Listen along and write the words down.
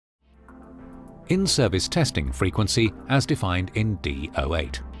In-service testing frequency as defined in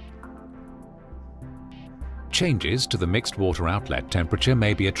D08. Changes to the mixed water outlet temperature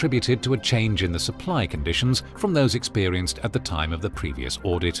may be attributed to a change in the supply conditions from those experienced at the time of the previous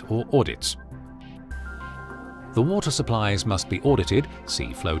audit or audits. The water supplies must be audited, see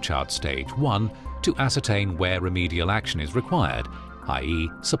flowchart stage 1, to ascertain where remedial action is required, i.e.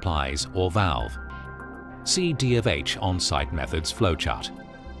 supplies or valve. See D of H on-site methods flowchart.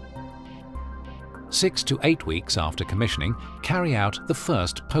 6 to 8 weeks after commissioning, carry out the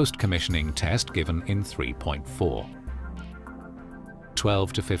first post-commissioning test given in 3.4.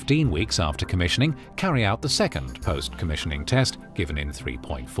 12 to 15 weeks after commissioning, carry out the second post-commissioning test given in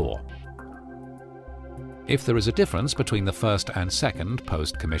 3.4. If there is a difference between the first and second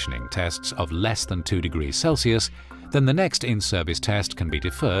post-commissioning tests of less than 2 degrees Celsius, then the next in-service test can be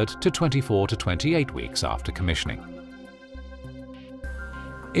deferred to 24 to 28 weeks after commissioning.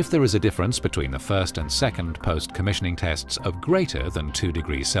 If there is a difference between the first and second post-commissioning tests of greater than 2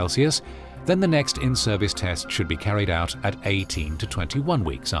 degrees Celsius, then the next in-service test should be carried out at 18 to 21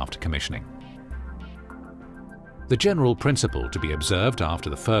 weeks after commissioning. The general principle to be observed after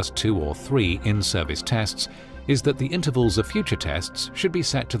the first 2 or 3 in-service tests is that the intervals of future tests should be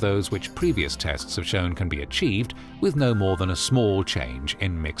set to those which previous tests have shown can be achieved with no more than a small change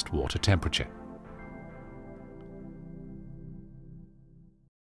in mixed water temperature.